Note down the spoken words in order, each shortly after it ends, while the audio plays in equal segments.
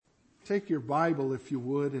take your Bible, if you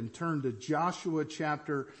would, and turn to Joshua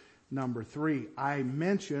chapter number 3. I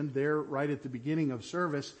mentioned there right at the beginning of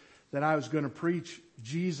service that I was going to preach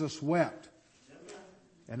Jesus Wept.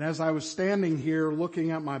 And as I was standing here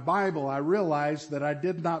looking at my Bible, I realized that I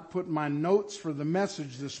did not put my notes for the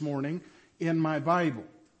message this morning in my Bible.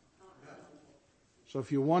 So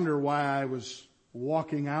if you wonder why I was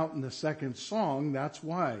walking out in the second song, that's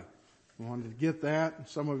why. I wanted to get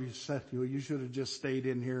that. Some of you said, you should have just stayed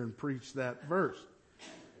in here and preached that verse.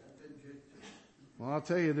 Well, I'll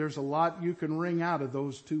tell you, there's a lot you can wring out of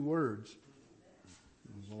those two words.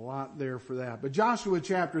 There's a lot there for that. But Joshua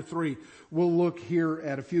chapter 3, we'll look here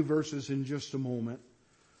at a few verses in just a moment.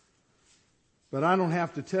 But I don't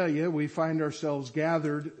have to tell you, we find ourselves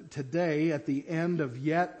gathered today at the end of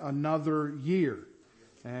yet another year.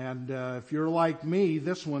 And if you're like me,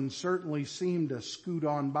 this one certainly seemed to scoot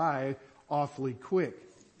on by awfully quick.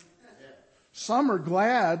 Some are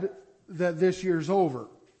glad that this year's over.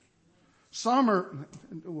 Some are,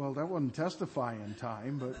 well, that wasn't testifying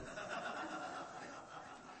time, but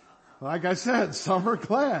like I said, some are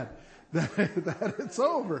glad that it's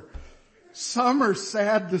over. Some are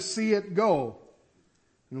sad to see it go.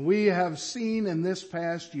 And we have seen in this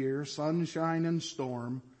past year sunshine and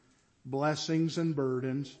storm, blessings and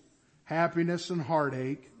burdens, happiness and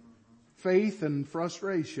heartache, faith and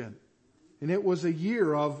frustration. And it was a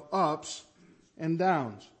year of ups and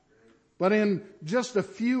downs. But in just a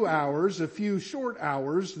few hours, a few short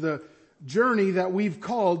hours, the journey that we've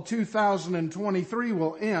called 2023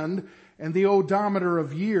 will end, and the odometer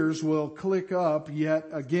of years will click up yet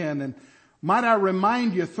again. And might I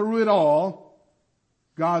remind you, through it all,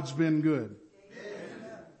 God's been good. Amen.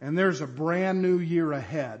 And there's a brand new year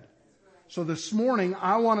ahead. So this morning,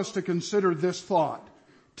 I want us to consider this thought.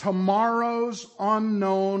 Tomorrow's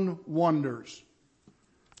unknown wonders.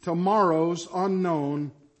 Tomorrow's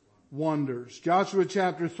unknown wonders. Joshua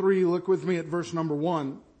chapter 3, look with me at verse number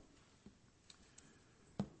 1.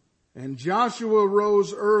 And Joshua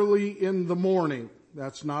rose early in the morning.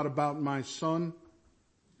 That's not about my son.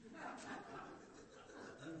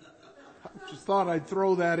 I just thought I'd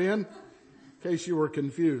throw that in case you were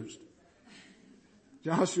confused.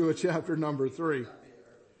 Joshua chapter number 3.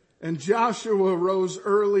 And Joshua rose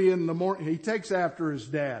early in the morning. He takes after his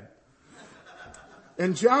dad.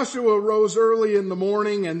 And Joshua rose early in the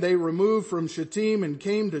morning, and they removed from Shittim and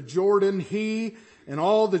came to Jordan, he and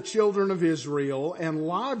all the children of Israel, and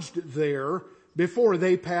lodged there before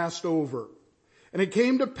they passed over. And it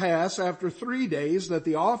came to pass after 3 days that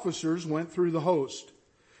the officers went through the host.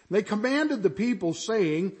 They commanded the people,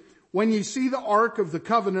 saying, when ye see the ark of the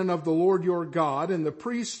covenant of the Lord your God, and the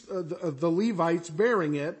priests of the Levites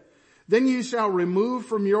bearing it, then ye shall remove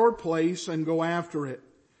from your place and go after it.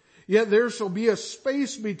 Yet there shall be a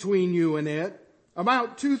space between you and it,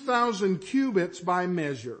 about 2,000 cubits by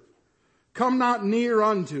measure. Come not near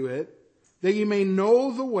unto it, that ye may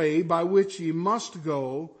know the way by which ye must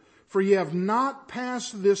go, for ye have not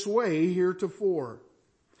passed this way heretofore.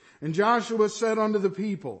 And Joshua said unto the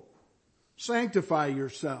people, sanctify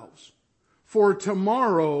yourselves, for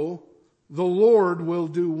tomorrow the Lord will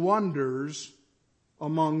do wonders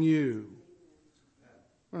among you.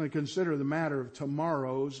 We're going to consider the matter of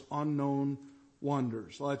tomorrow's unknown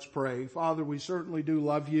wonders. Let's pray. Father, we certainly do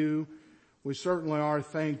love you. We certainly are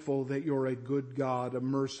thankful that you're a good God, a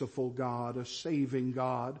merciful God, a saving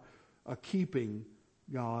God, a keeping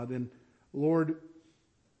God. And Lord,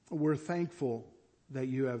 we're thankful that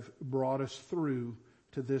you have brought us through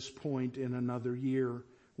to this point in another year.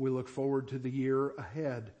 We look forward to the year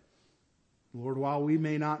ahead. Lord, while we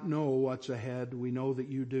may not know what's ahead, we know that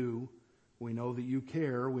you do. We know that you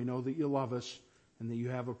care. We know that you love us and that you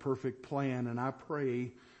have a perfect plan. And I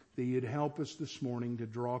pray that you'd help us this morning to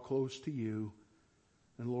draw close to you.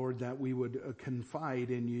 And Lord, that we would confide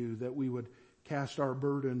in you, that we would cast our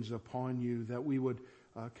burdens upon you, that we would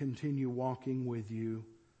continue walking with you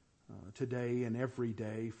today and every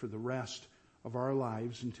day for the rest of our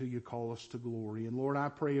lives until you call us to glory. And Lord, I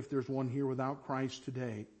pray if there's one here without Christ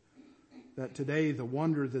today, that today the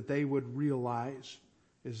wonder that they would realize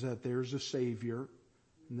is that there's a Savior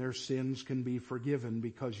and their sins can be forgiven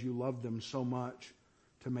because you loved them so much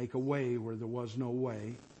to make a way where there was no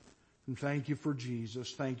way. And thank you for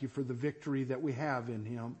Jesus. Thank you for the victory that we have in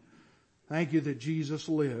him. Thank you that Jesus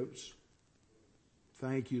lives.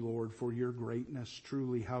 Thank you, Lord, for your greatness.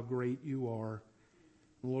 Truly, how great you are.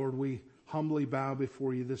 Lord, we humbly bow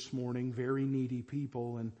before you this morning, very needy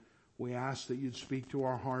people, and we ask that you'd speak to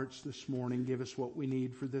our hearts this morning. Give us what we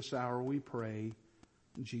need for this hour, we pray.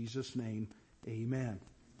 In Jesus' name, amen.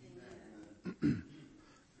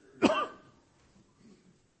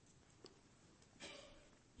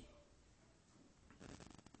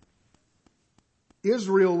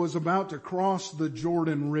 Israel was about to cross the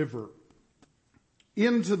Jordan River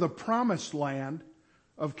into the promised land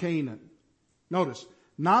of Canaan. Notice,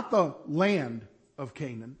 not the land of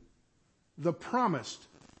Canaan, the promised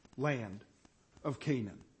land of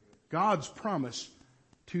Canaan. God's promise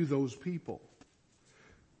to those people.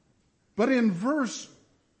 But in verse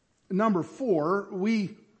number 4,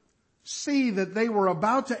 we see that they were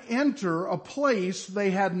about to enter a place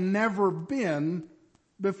they had never been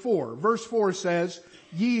before. Verse 4 says,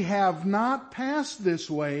 "Ye have not passed this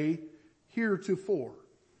way heretofore."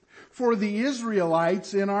 For the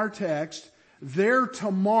Israelites in our text, their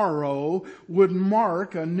tomorrow would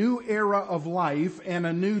mark a new era of life and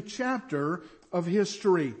a new chapter of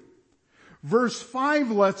history. Verse 5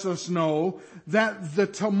 lets us know that the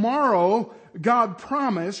tomorrow God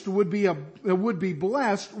promised would be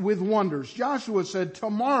blessed with wonders. Joshua said,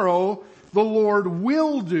 "Tomorrow the Lord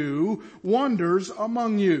will do wonders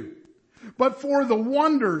among you." But for the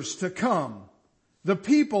wonders to come, the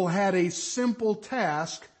people had a simple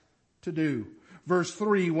task to do. Verse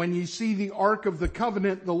 3, "When ye see the ark of the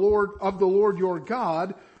covenant of the Lord your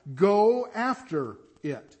God, go after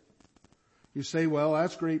it." You say, "Well,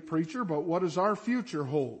 that's great, preacher, but what does our future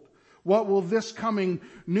hold? What will this coming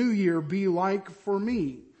new year be like for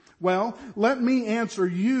me?" Well, let me answer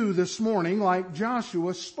you this morning like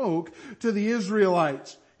Joshua spoke to the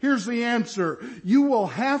Israelites. Here's the answer. You will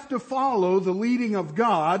have to follow the leading of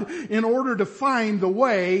God in order to find the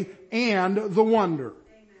way and the wonder.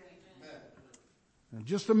 Amen. Now,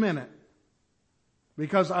 just a minute,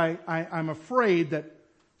 because I'm afraid that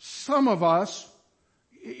some of us,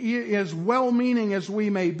 as well-meaning as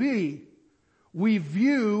we may be, we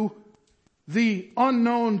view the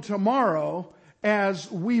unknown tomorrow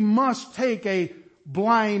as we must take a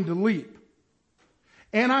blind leap.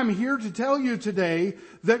 And I'm here to tell you today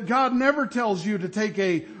that God never tells you to take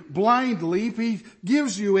a blind leap. He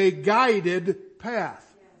gives you a guided path.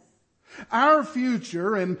 Our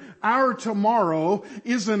future and our tomorrow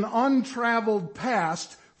is an untraveled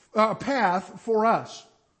path for us.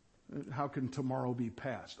 How can tomorrow be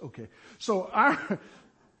past? Okay. So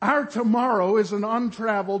our tomorrow is an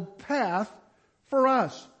untraveled path for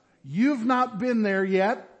us. You've not been there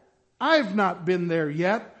yet. I've not been there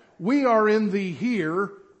yet. We are in the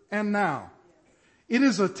here and now. It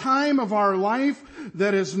is a time of our life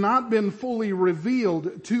that has not been fully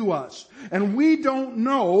revealed to us. And we don't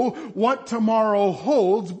know what tomorrow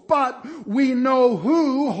holds, but we know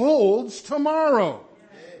who holds tomorrow.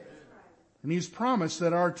 And He's promised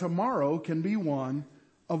that our tomorrow can be one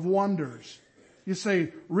of wonders. You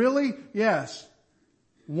say, really? Yes.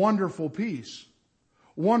 Wonderful peace,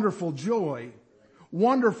 wonderful joy,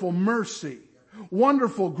 wonderful mercy,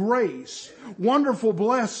 wonderful grace, wonderful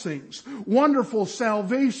blessings, wonderful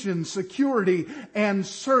salvation, security, and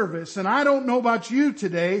service. And I don't know about you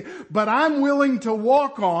today, but I'm willing to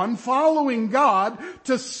walk on following God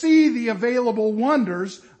to see the available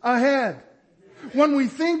wonders ahead. When we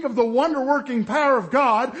think of the wonder-working power of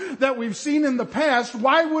God that we've seen in the past,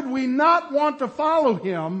 why would we not want to follow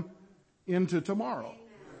Him into tomorrow?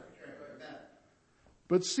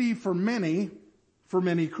 But see, for many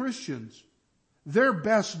Christians, their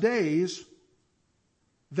best days,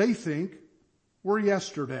 they think, were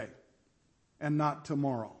yesterday and not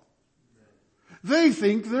tomorrow. They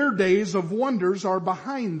think their days of wonders are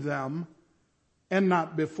behind them and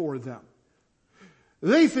not before them.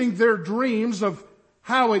 They think their dreams of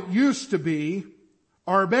how it used to be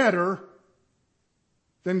are better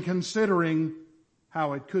than considering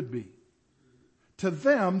how it could be. To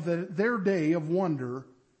them, their day of wonder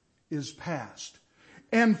is past.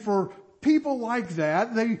 And for people like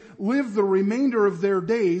that, they live the remainder of their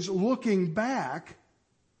days looking back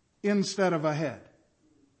instead of ahead.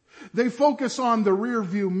 They focus on the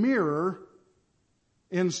rearview mirror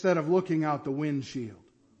instead of looking out the windshield.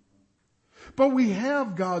 But we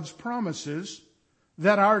have God's promises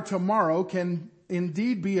that our tomorrow can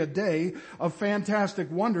indeed be a day of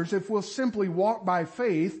fantastic wonders if we'll simply walk by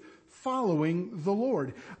faith following the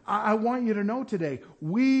Lord. I want you to know today,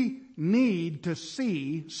 we need to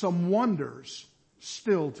see some wonders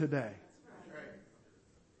still today.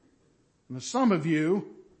 Now, some of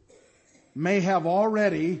you may have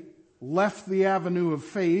already left the avenue of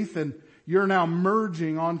faith and you're now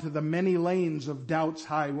merging onto the many lanes of doubt's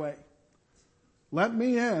highway. Let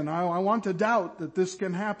me in. I want to doubt that this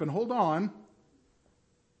can happen. Hold on.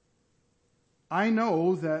 I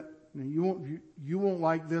know that you won't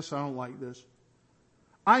like this. I don't like this.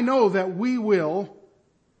 I know that we will,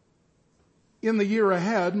 in the year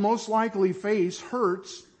ahead, most likely face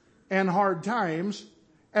hurts and hard times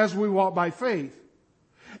as we walk by faith.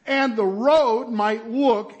 And the road might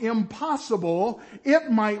look impossible.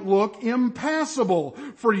 It might look impassable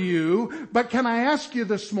for you. But can I ask you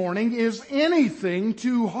this morning, is anything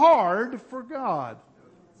too hard for God?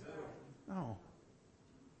 No.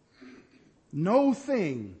 No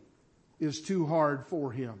thing is too hard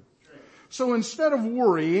for Him. So instead of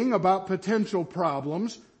worrying about potential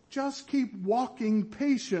problems, just keep walking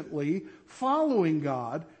patiently, following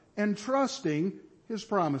God, and trusting His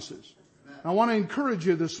promises. I want to encourage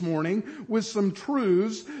you this morning with some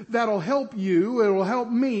truths that'll help you, it'll help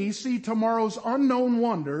me see tomorrow's unknown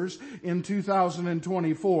wonders in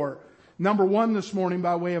 2024. Number one this morning,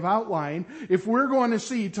 by way of outline, if we're going to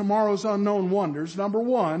see tomorrow's unknown wonders, number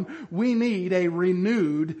one, we need a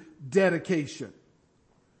renewed dedication.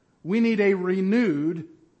 We need a renewed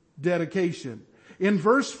dedication. In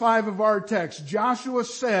verse 5 of our text, Joshua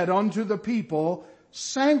said unto the people,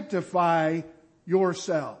 sanctify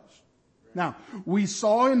yourselves. Now, we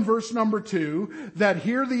saw in verse number 2 that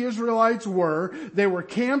here the Israelites were. They were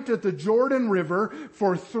camped at the Jordan River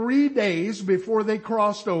for 3 days before they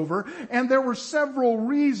crossed over, and there were several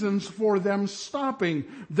reasons for them stopping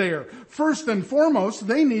there. First and foremost,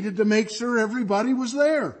 they needed to make sure everybody was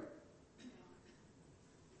there.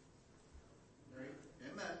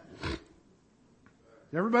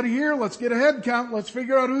 Everybody here? Let's get a head count. Let's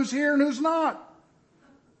figure out who's here and who's not.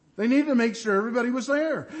 They needed to make sure everybody was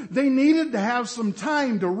there. They needed to have some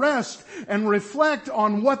time to rest and reflect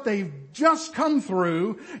on what they've just come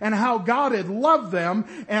through and how God had loved them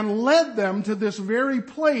and led them to this very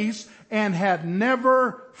place and had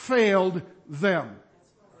never failed them.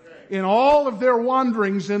 In all of their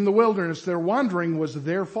wanderings in the wilderness, their wandering was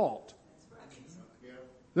their fault.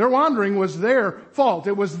 Their wandering was their fault.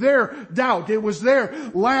 It was their doubt. It was their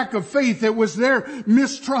lack of faith. It was their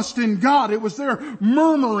mistrust in God. It was their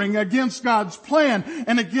murmuring against God's plan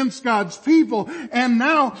and against God's people. And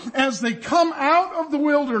now, as they come out of the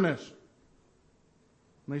wilderness,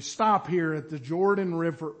 they stop here at the Jordan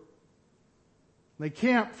River. They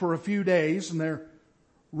camp for a few days and they're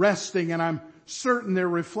resting, and I'm certain they're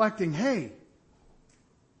reflecting, hey,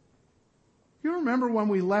 you remember when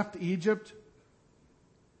we left Egypt?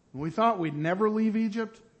 We thought we'd never leave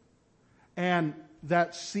Egypt, and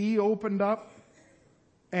that sea opened up,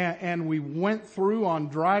 and we went through on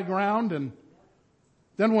dry ground, and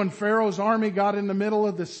then when Pharaoh's army got in the middle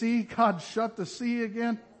of the sea, God shut the sea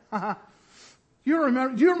again. Do you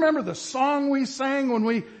remember the song we sang when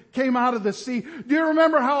we came out of the sea? Do you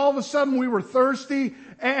remember how all of a sudden we were thirsty,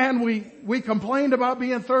 and we complained about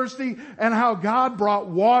being thirsty, and how God brought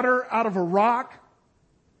water out of a rock?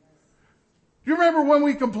 Do you remember when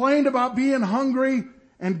we complained about being hungry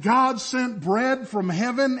and God sent bread from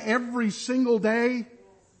heaven every single day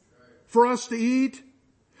for us to eat?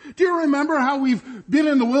 Do you remember how we've been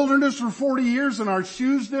in the wilderness for 40 years and our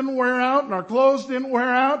shoes didn't wear out and our clothes didn't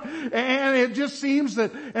wear out, and it just seems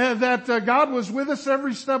that God was with us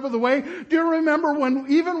every step of the way? Do you remember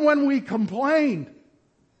even when we complained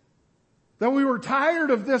that we were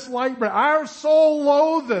tired of this light bread? Our soul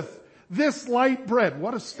loatheth this light bread.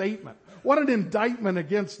 What a statement. What an indictment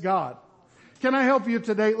against God. Can I help you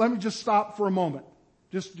today? Let me just stop for a moment.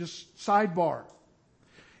 Just sidebar.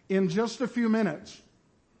 In just a few minutes,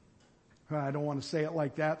 I don't want to say it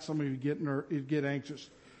like that. Some of you get anxious.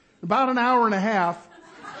 About an hour and a half,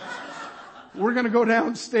 we're going to go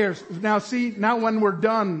downstairs. Now when we're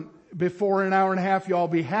done before an hour and a half, y'all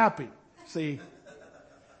be happy. See?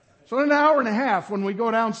 So in an hour and a half, when we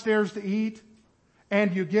go downstairs to eat,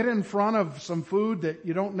 and you get in front of some food that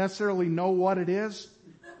you don't necessarily know what it is,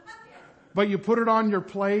 but you put it on your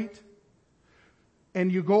plate, and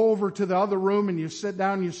you go over to the other room and you sit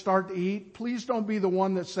down and you start to eat, please don't be the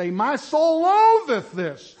one that say, my soul loatheth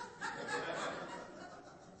this.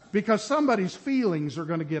 Because somebody's feelings are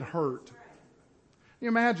going to get hurt. You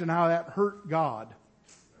imagine how that hurt God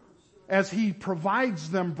as He provides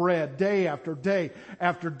them bread day after day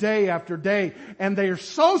after day after day, and they are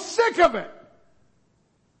so sick of it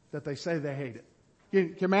that they say they hate it.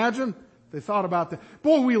 Can you imagine? They thought about that.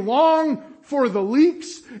 Boy, we long for the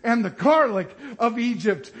leeks and the garlic of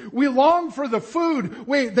Egypt. We long for the food.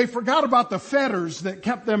 They forgot about the fetters that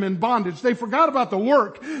kept them in bondage. They forgot about the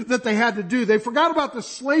work that they had to do. They forgot about the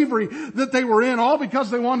slavery that they were in, all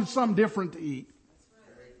because they wanted something different to eat.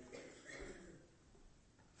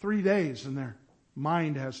 3 days and their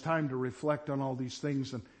mind has time to reflect on all these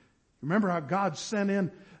things. And remember how God sent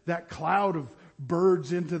in that cloud of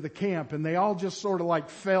birds into the camp, and they all just sort of like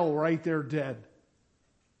fell right there dead.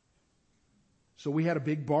 So we had a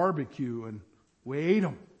big barbecue and we ate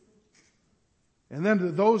them. And then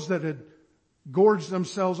to those that had gorged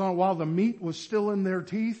themselves on it while the meat was still in their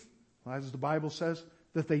teeth, as the Bible says,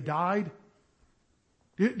 that they died?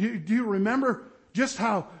 Do you remember just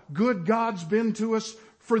how good God's been to us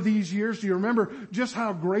for these years? Do you remember just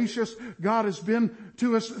how gracious God has been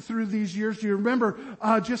to us through these years? Do you remember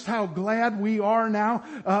just how glad we are now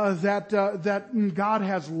that God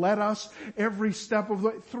has led us every step of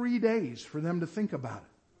the 3 days for them to think about it?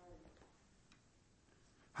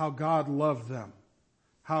 How God loved them,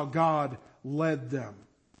 how God led them,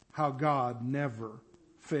 how God never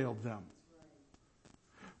failed them.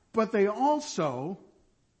 But they also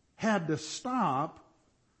had to stop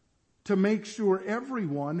to make sure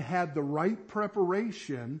everyone had the right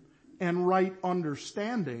preparation and right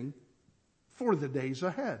understanding for the days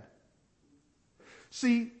ahead.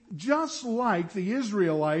 See, just like the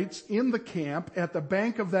Israelites in the camp at the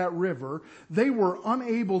bank of that river, they were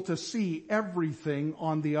unable to see everything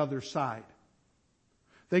on the other side.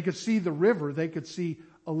 They could see the river, they could see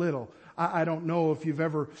a little. I don't know if you've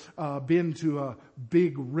ever been to a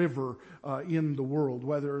big river in the world,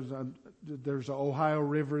 whether there's the Ohio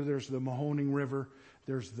River, there's the Mahoning River,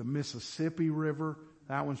 there's the Mississippi River.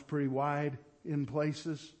 That one's pretty wide in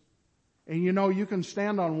places. And you can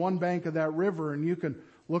stand on one bank of that river and you can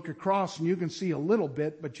look across and you can see a little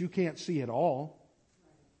bit, but you can't see it all.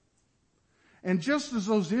 And just as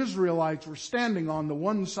those Israelites were standing on the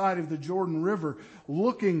one side of the Jordan River,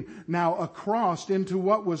 looking now across into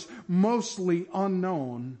what was mostly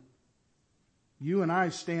unknown, you and I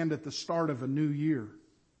stand at the start of a new year.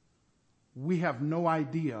 We have no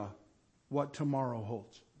idea what tomorrow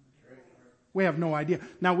holds. We have no idea.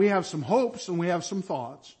 Now we have some hopes and we have some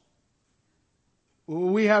thoughts.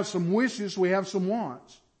 We have some wishes, we have some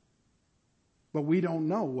wants. But we don't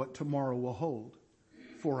know what tomorrow will hold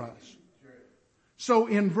for us. So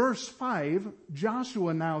in verse 5,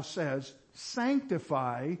 Joshua now says,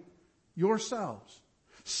 sanctify yourselves.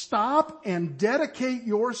 Stop and dedicate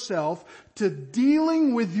yourself to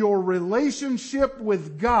dealing with your relationship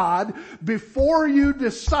with God before you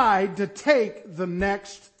decide to take the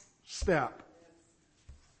next step.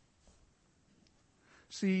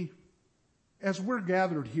 See, as we're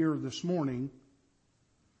gathered here this morning,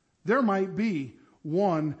 there might be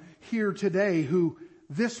one here today who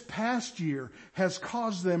this past year has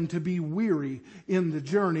caused them to be weary in the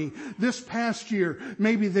journey. This past year,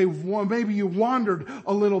 maybe you wandered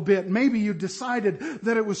a little bit. Maybe you decided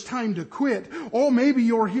that it was time to quit. Or maybe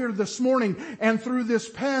you're here this morning and through this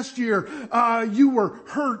past year, you were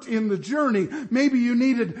hurt in the journey. Maybe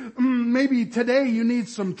today you need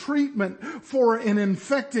some treatment for an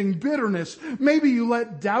infecting bitterness. Maybe you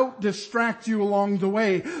let doubt distract you along the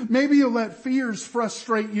way. Maybe you let fears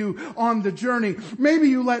frustrate you on the journey. Maybe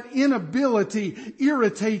you let inability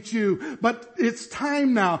irritate you, but it's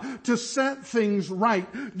time now to set things right.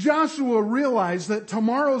 Joshua realized that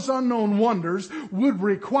tomorrow's unknown wonders would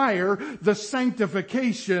require the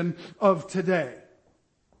sanctification of today.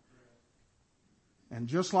 And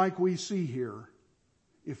just like we see here,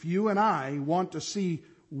 if you and I want to see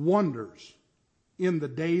wonders in the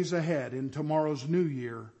days ahead, in tomorrow's new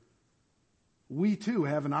year, we too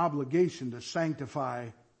have an obligation to sanctify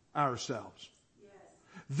ourselves.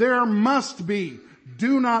 There must be,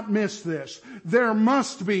 do not miss this, there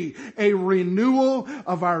must be a renewal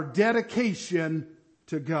of our dedication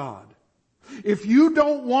to God. If you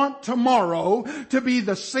don't want tomorrow to be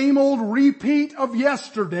the same old repeat of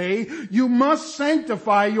yesterday, you must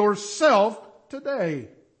sanctify yourself today.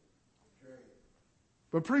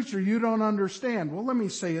 But preacher, you don't understand. Well, let me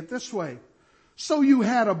say it this way. So you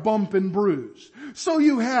had a bump and bruise. So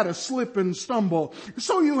you had a slip and stumble.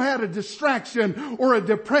 So you had a distraction or a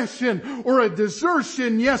depression or a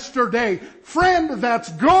desertion yesterday. Friend, that's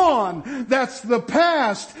gone. That's the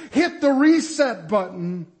past. Hit the reset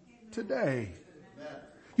button today.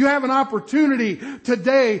 You have an opportunity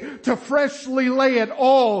today to freshly lay it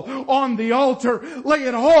all on the altar. Lay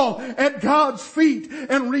it all at God's feet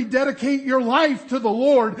and rededicate your life to the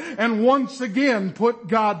Lord and once again put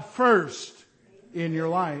God first in your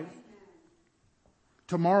life.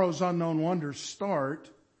 Tomorrow's unknown wonders start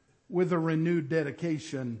with a renewed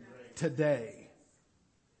dedication today.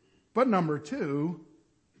 But number 2,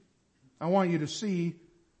 I want you to see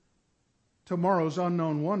tomorrow's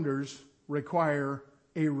unknown wonders require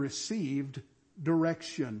a received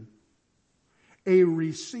direction. A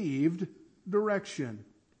received direction.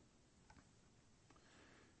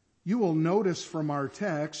 You will notice from our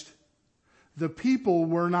text, the people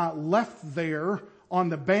were not left there on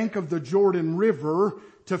the bank of the Jordan River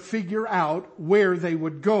to figure out where they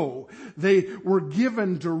would go. They were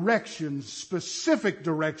given directions, specific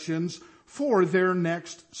directions for their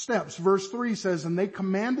next steps. Verse 3 says, and they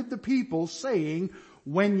commanded the people saying,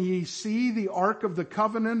 When ye see the ark of the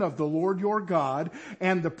covenant of the Lord your God,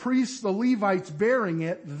 and the priests the Levites bearing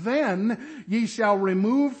it, then ye shall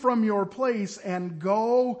remove from your place and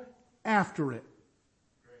go after it.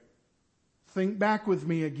 Think back with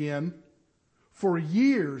me again. For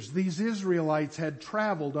years, these Israelites had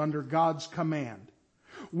traveled under God's command.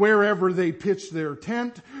 Wherever they pitched their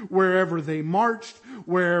tent, wherever they marched,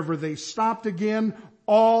 wherever they stopped again,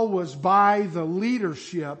 all was by the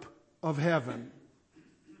leadership of heaven.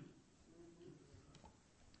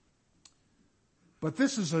 But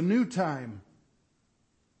this is a new time.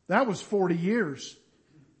 That was 40 years.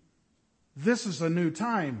 This is a new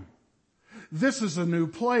time. This is a new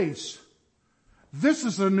place. This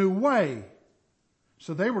is a new way.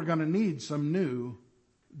 So they were going to need some new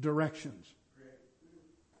directions.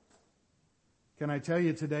 Can I tell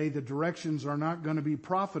you today, the directions are not going to be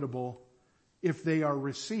profitable if they are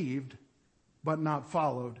received but not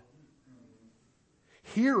followed.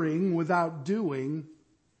 Hearing without doing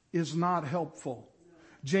is not helpful.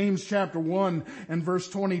 James chapter 1 and verse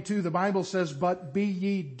 22, the Bible says, but be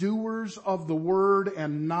ye doers of the word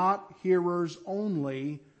and not hearers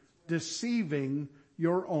only, deceiving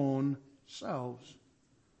your own selves.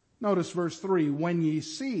 Notice verse 3, when ye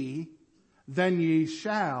see, then ye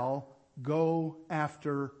shall go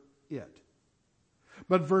after it.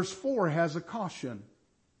 But verse 4 has a caution.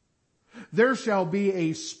 There shall be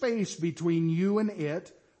a space between you and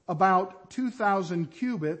it, about 2,000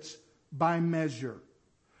 cubits by measure.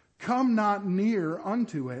 Come not near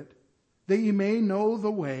unto it, that ye may know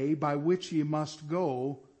the way by which ye must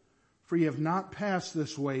go, for ye have not passed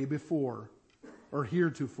this way before, or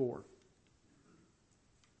heretofore.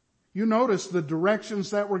 You notice the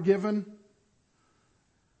directions that were given?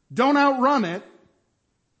 Don't outrun it,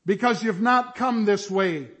 because you've not come this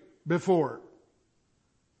way before.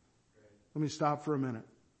 Let me stop for a minute.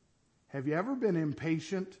 Have you ever been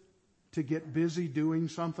impatient to get busy doing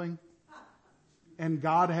something, and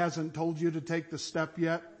God hasn't told you to take the step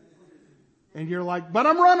yet? And you're like, but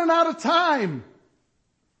I'm running out of time.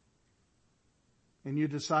 And you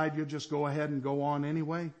decide you'll just go ahead and go on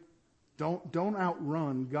anyway? Don't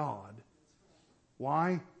outrun God.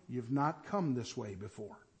 Why? You've not come this way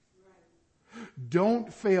before.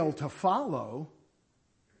 Don't fail to follow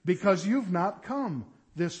because you've not come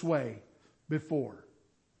this way before.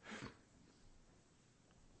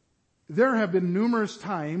 There have been numerous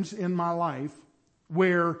times in my life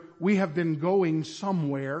where we have been going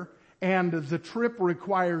somewhere and the trip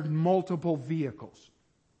required multiple vehicles.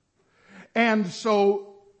 And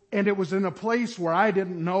it was in a place where I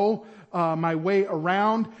didn't know my way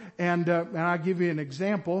around. And I'll give you an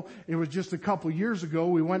example. It was just a couple years ago.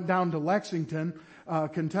 We went down to Lexington,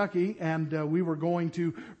 Kentucky, and we were going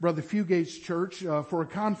to Brother Fugate's church for a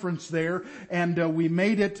conference there. And we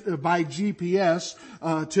made it by GPS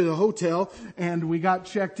to the hotel, and we got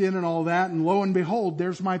checked in and all that. And lo and behold,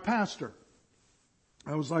 there's my pastor.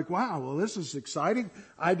 I was like, wow, well, this is exciting.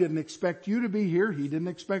 I didn't expect you to be here. He didn't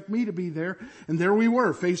expect me to be there. And there we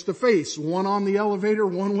were, face to face, one on the elevator,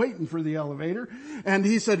 one waiting for the elevator. And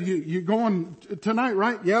he said, you going tonight,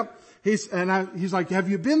 right? Yep. He's like, have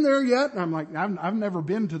you been there yet? And I'm like, I've never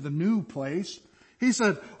been to the new place. He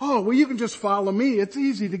said, oh, well, you can just follow me. It's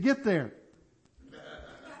easy to get there.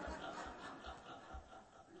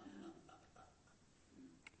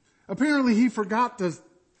 Apparently he forgot to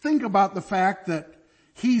think about the fact that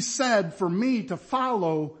he said for me to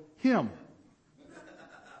follow him.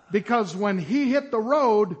 Because when he hit the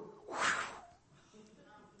road,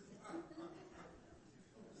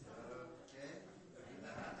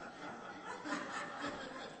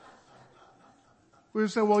 we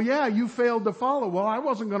said, well, yeah, you failed to follow. Well, I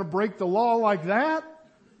wasn't going to break the law like that.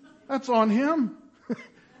 That's on him.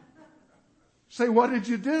 Say, what did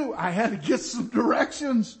you do? I had to get some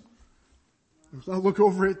directions. So I look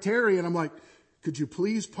over at Terry and I'm like, could you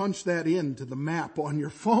please punch that into the map on your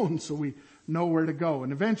phone so we know where to go?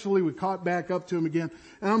 And eventually we caught back up to him again.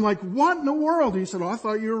 And I'm like, what in the world? He said, oh, I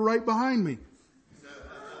thought you were right behind me.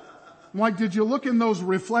 I'm like, did you look in those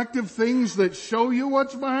reflective things that show you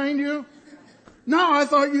what's behind you? No, I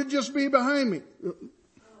thought you'd just be behind me.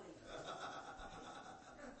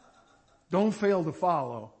 Don't fail to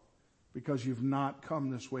follow because you've not come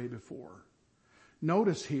this way before.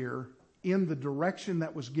 Notice here, in the direction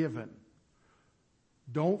that was given,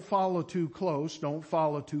 don't follow too close, don't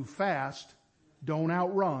follow too fast, don't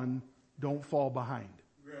outrun, don't fall behind.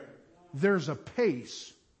 There's a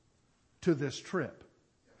pace to this trip.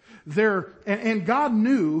 And God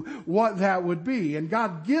knew what that would be, and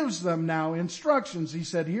God gives them now instructions. He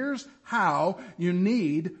said, here's how you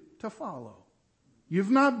need to follow. You've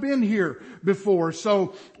not been here before,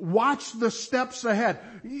 so watch the steps ahead.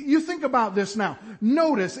 You think about this now.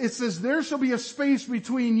 Notice it says there shall be a space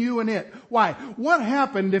between you and it. Why? What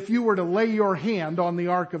happened if you were to lay your hand on the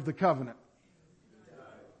Ark of the Covenant?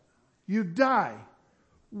 You die.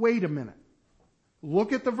 Wait a minute.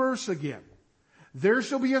 Look at the verse again. There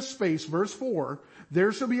shall be a space, verse 4,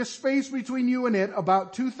 there shall be a space between you and it,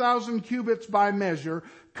 about 2,000 cubits by measure.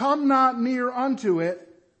 Come not near unto it,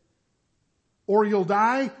 or you'll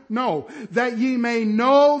die? No. That ye may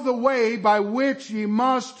know the way by which ye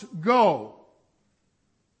must go.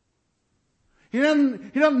 He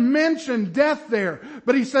doesn't mention death there,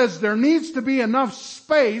 but he says there needs to be enough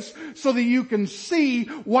space so that you can see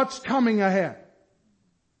what's coming ahead.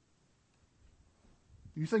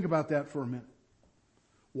 You think about that for a minute.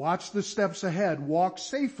 Watch the steps ahead. Walk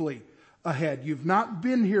safely ahead. You've not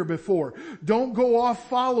been here before. Don't go off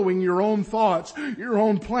following your own thoughts, your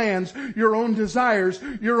own plans, your own desires,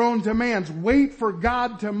 your own demands. Wait for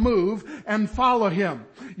God to move and follow Him.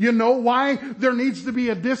 You know why there needs to be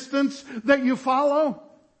a distance that you follow?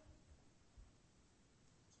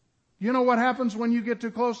 You know what happens when you get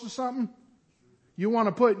too close to something? You want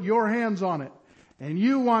to put your hands on it. And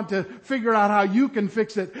you want to figure out how you can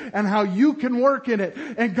fix it and how you can work in it.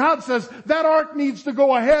 And God says, that ark needs to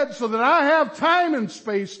go ahead so that I have time and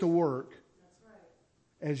space to work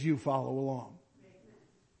as you follow along.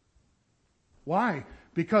 Why?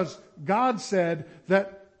 Because God said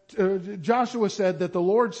that, Joshua said that the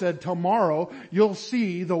Lord said, tomorrow you'll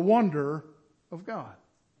see the wonder of God.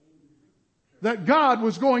 That God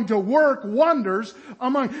was going to work wonders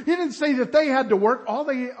among, He didn't say that they had to work.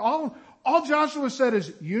 All Joshua said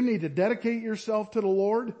is, you need to dedicate yourself to the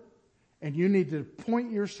Lord and you need to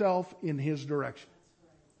point yourself in His direction.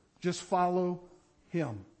 Just follow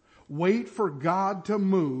Him. Wait for God to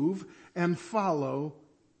move and follow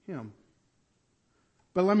Him.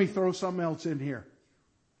 But let me throw something else in here.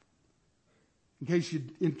 In case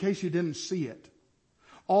you didn't see it.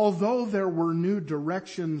 Although there were new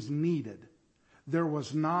directions needed, there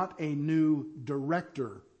was not a new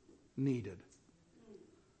director needed.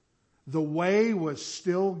 The way was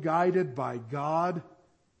still guided by God.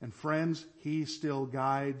 And friends, He still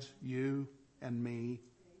guides you and me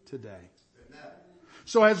today.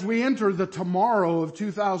 So as we enter the tomorrow of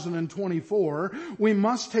 2024, we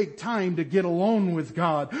must take time to get alone with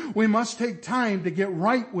God. We must take time to get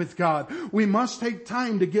right with God. We must take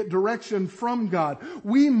time to get direction from God.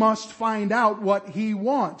 We must find out what He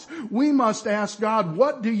wants. We must ask God,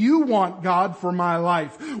 what do you want, God, for my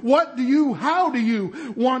life? How do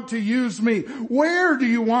you want to use me? Where do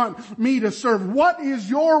you want me to serve? What is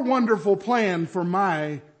your wonderful plan for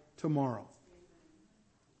my tomorrow?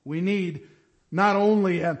 We need not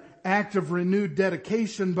only an act of renewed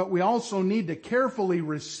dedication, but we also need to carefully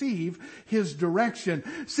receive His direction.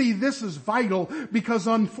 See, this is vital because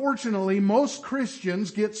unfortunately most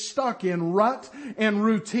Christians get stuck in rut and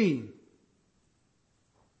routine.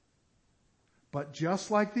 But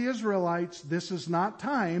just like the Israelites, this is not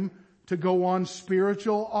time to go on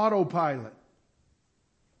spiritual autopilot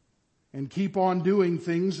and keep on doing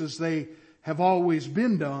things as they have always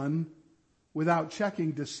been done without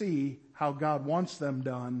checking to see how God wants them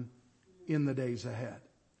done in the days ahead.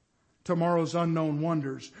 Tomorrow's unknown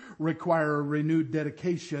wonders require a renewed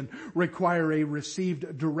dedication, require a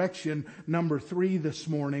received direction. Number 3 this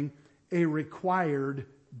morning, a required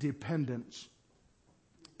dependence.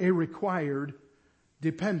 A required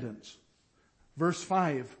dependence. Verse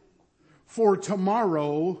 5, for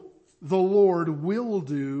tomorrow the Lord will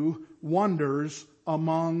do wonders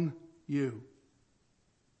among you.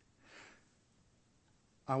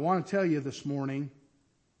 I want to tell you this morning,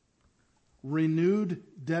 renewed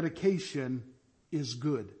dedication is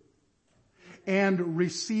good. And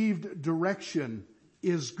received direction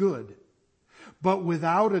is good. But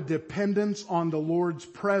without a dependence on the Lord's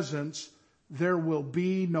presence, there will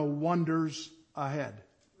be no wonders ahead.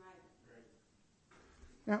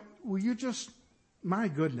 Now, will you just, my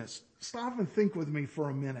goodness, stop and think with me for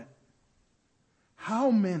a minute. How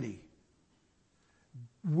many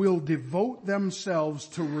will devote themselves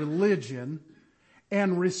to religion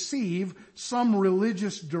and receive some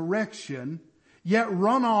religious direction, yet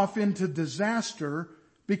run off into disaster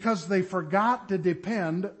because they forgot to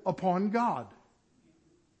depend upon God?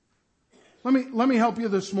 Let me help you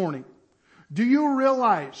this morning. Do you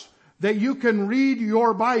realize that you can read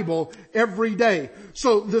your Bible every day.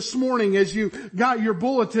 So this morning, as you got your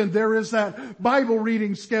bulletin, there is that Bible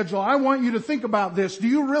reading schedule. I want you to think about this. Do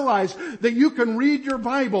you realize that you can read your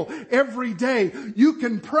Bible every day? You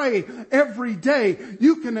can pray every day.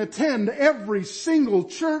 You can attend every single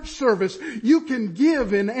church service. You can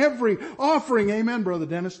give in every offering. Amen, Brother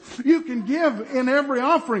Dennis. You can give in every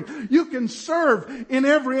offering. You can serve in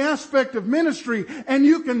every aspect of ministry, and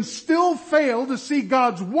you can still fail to see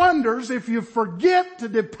God's wonders if you forget to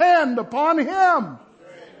depend upon Him.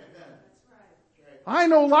 I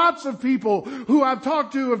know lots of people who I've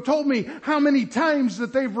talked to have told me how many times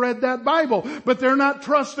that they've read that Bible, but they're not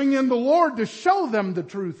trusting in the Lord to show them the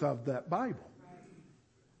truth of that Bible.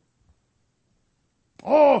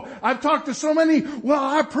 Oh, I've talked to so many, well,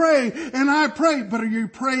 I pray, but are you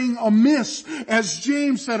praying amiss? As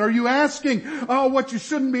James said, are you asking what you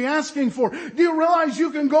shouldn't be asking for? Do you realize you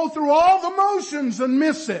can go through all the motions and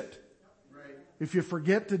miss it if you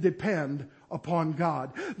forget to depend upon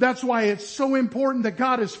God? That's why it's so important that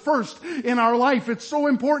God is first in our life. It's so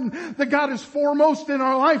important that God is foremost in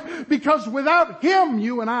our life, because without Him,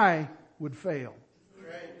 you and I would fail.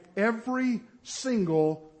 Every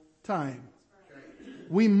single time.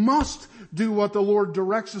 We must do what the Lord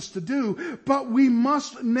directs us to do, but we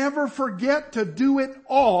must never forget to do it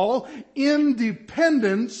all in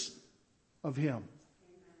dependence of Him.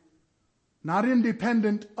 Not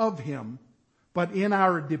independent of Him, but in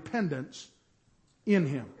our dependence in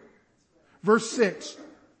Him. Verse 6.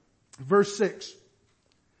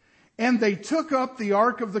 And they took up the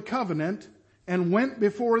ark of the covenant and went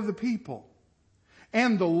before the people.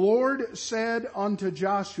 And the Lord said unto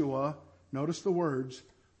Joshua, notice the words,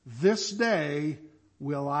 this day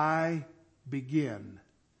will I begin.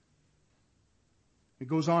 It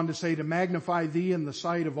goes on to say, to magnify thee in the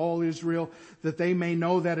sight of all Israel, that they may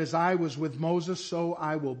know that as I was with Moses, so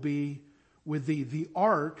I will be with thee. The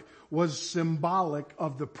ark was symbolic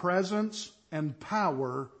of the presence and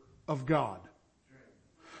power of God.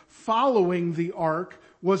 Following the ark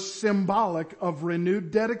was symbolic of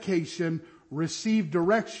renewed dedication, received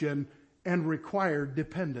direction, and required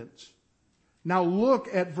dependence. Now look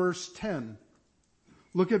at verse 10.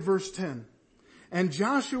 Look at verse 10. And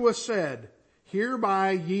Joshua said,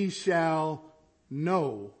 hereby ye shall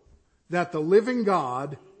know that the living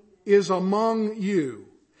God is among you,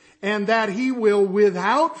 and that He will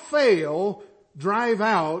without fail drive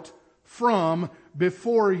out from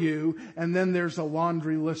before you. And then there's a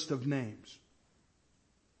laundry list of names.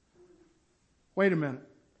 Wait a minute.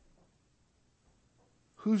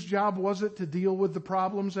 Whose job was it to deal with the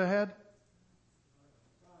problems ahead?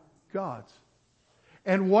 God's.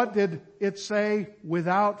 And what did it say?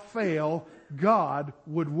 Without fail, God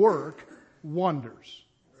would work wonders.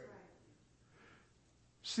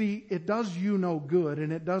 See, it does you no good,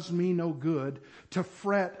 and it does me no good to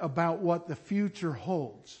fret about what the future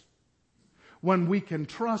holds, when we can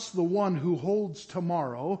trust the one who holds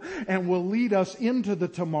tomorrow and will lead us into the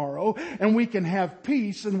tomorrow, and we can have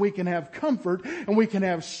peace, and we can have comfort, and we can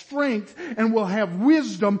have strength, and we'll have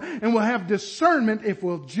wisdom, and we'll have discernment if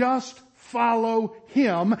we'll just follow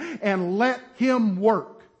Him and let Him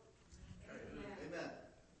work.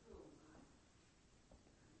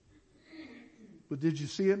 But did you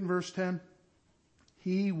see it in verse 10?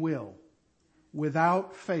 He will,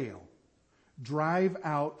 without fail, drive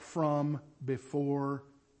out from before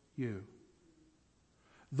you.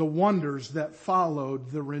 The wonders that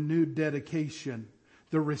followed the renewed dedication,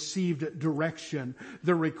 the received direction,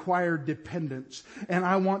 the required dependence. And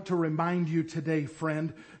I want to remind you today,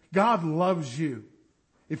 friend, God loves you.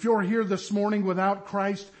 If you're here this morning without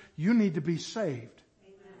Christ, you need to be saved.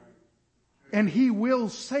 Amen. And He will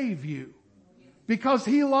save you because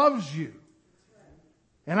He loves you.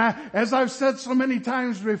 And as I've said so many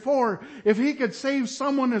times before, if He could save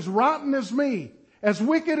someone as rotten as me, as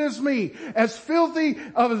wicked as me, as filthy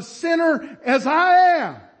of a sinner as I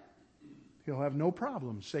am, He'll have no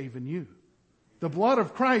problem saving you. The blood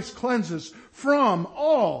of Christ cleanses from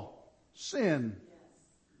all sin.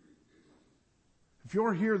 If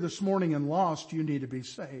you're here this morning and lost, you need to be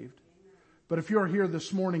saved. But if you're here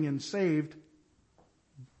this morning and saved,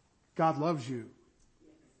 God loves you.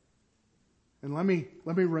 And let me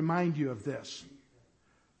remind you of this.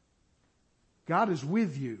 God is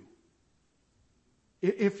with you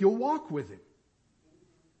if you'll walk with Him.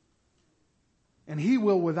 And He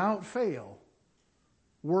will without fail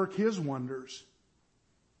work His wonders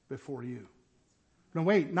before you. No,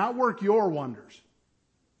 wait, not work your wonders.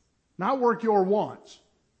 Not work your wants.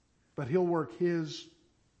 But He'll work His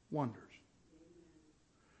wonders.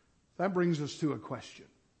 That brings us to a question.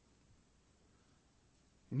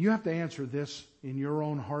 And you have to answer this in your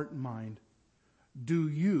own heart and mind. Do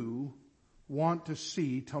you want to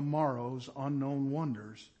see tomorrow's unknown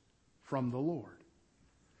wonders from the Lord?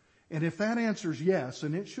 And if that answer is yes,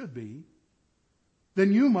 and it should be,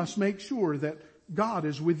 then you must make sure that God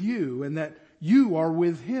is with you and that you are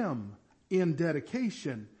with Him in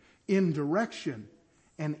dedication, in direction,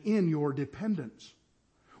 and in your dependence.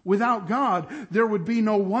 Without God, there would be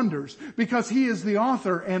no wonders because He is the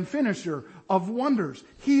author and finisher of wonders.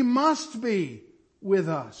 He must be with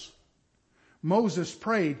us. Moses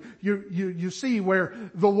prayed. You see where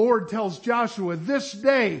the Lord tells Joshua, this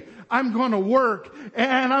day I'm going to work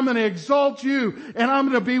and I'm going to exalt you and I'm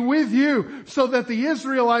going to be with you so that the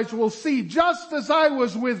Israelites will see just as I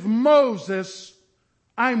was with Moses,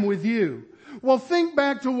 I'm with you. Well, think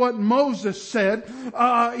back to what Moses said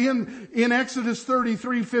in Exodus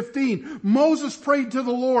 33:15. Moses prayed to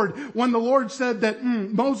the Lord when the Lord said that,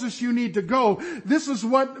 Moses, you need to go. This is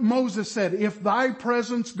what Moses said. If thy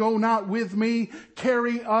presence go not with me,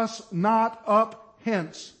 carry us not up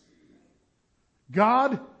hence.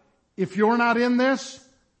 God, if you're not in this,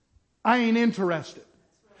 I ain't interested.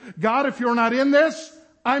 God, if you're not in this,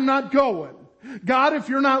 I'm not going. God, if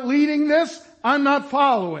you're not leading this, I'm not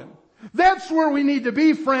following. That's where we need to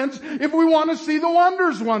be, friends, if we want to see the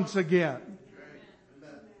wonders once again.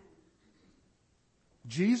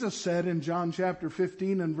 Jesus said in John chapter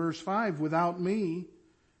 15 and verse 5, without me,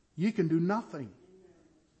 ye can do nothing.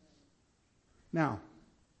 Now,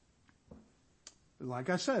 like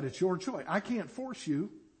I said, it's your choice. I can't force you.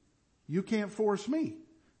 You can't force me.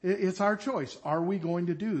 It's our choice. Are we going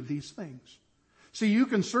to do these things? See, you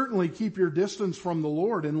can certainly keep your distance from the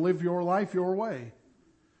Lord and live your life your way.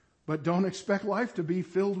 But don't expect life to be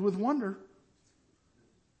filled with wonder.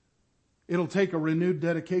 It'll take a renewed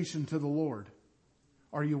dedication to the Lord.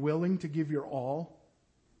 Are you willing to give your all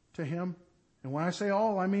to Him? And when I say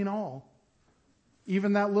all, I mean all.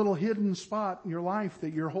 Even that little hidden spot in your life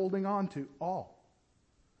that you're holding on to, all.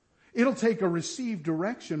 It'll take a received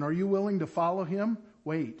direction. Are you willing to follow Him?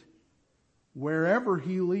 Wait. Wherever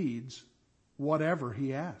He leads, whatever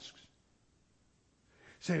He asks.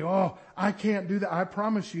 Say, oh, I can't do that. I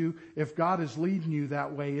promise you, if God is leading you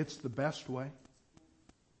that way, it's the best way.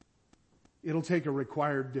 It'll take a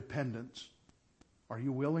required dependence. Are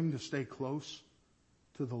you willing to stay close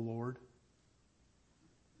to the Lord?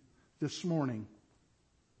 This morning,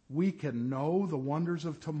 we can know the wonders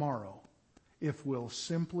of tomorrow if we'll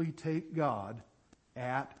simply take God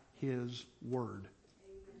at His word.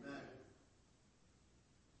 Amen.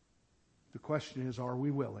 The question is, are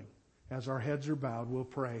we willing? As our heads are bowed, we'll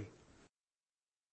pray.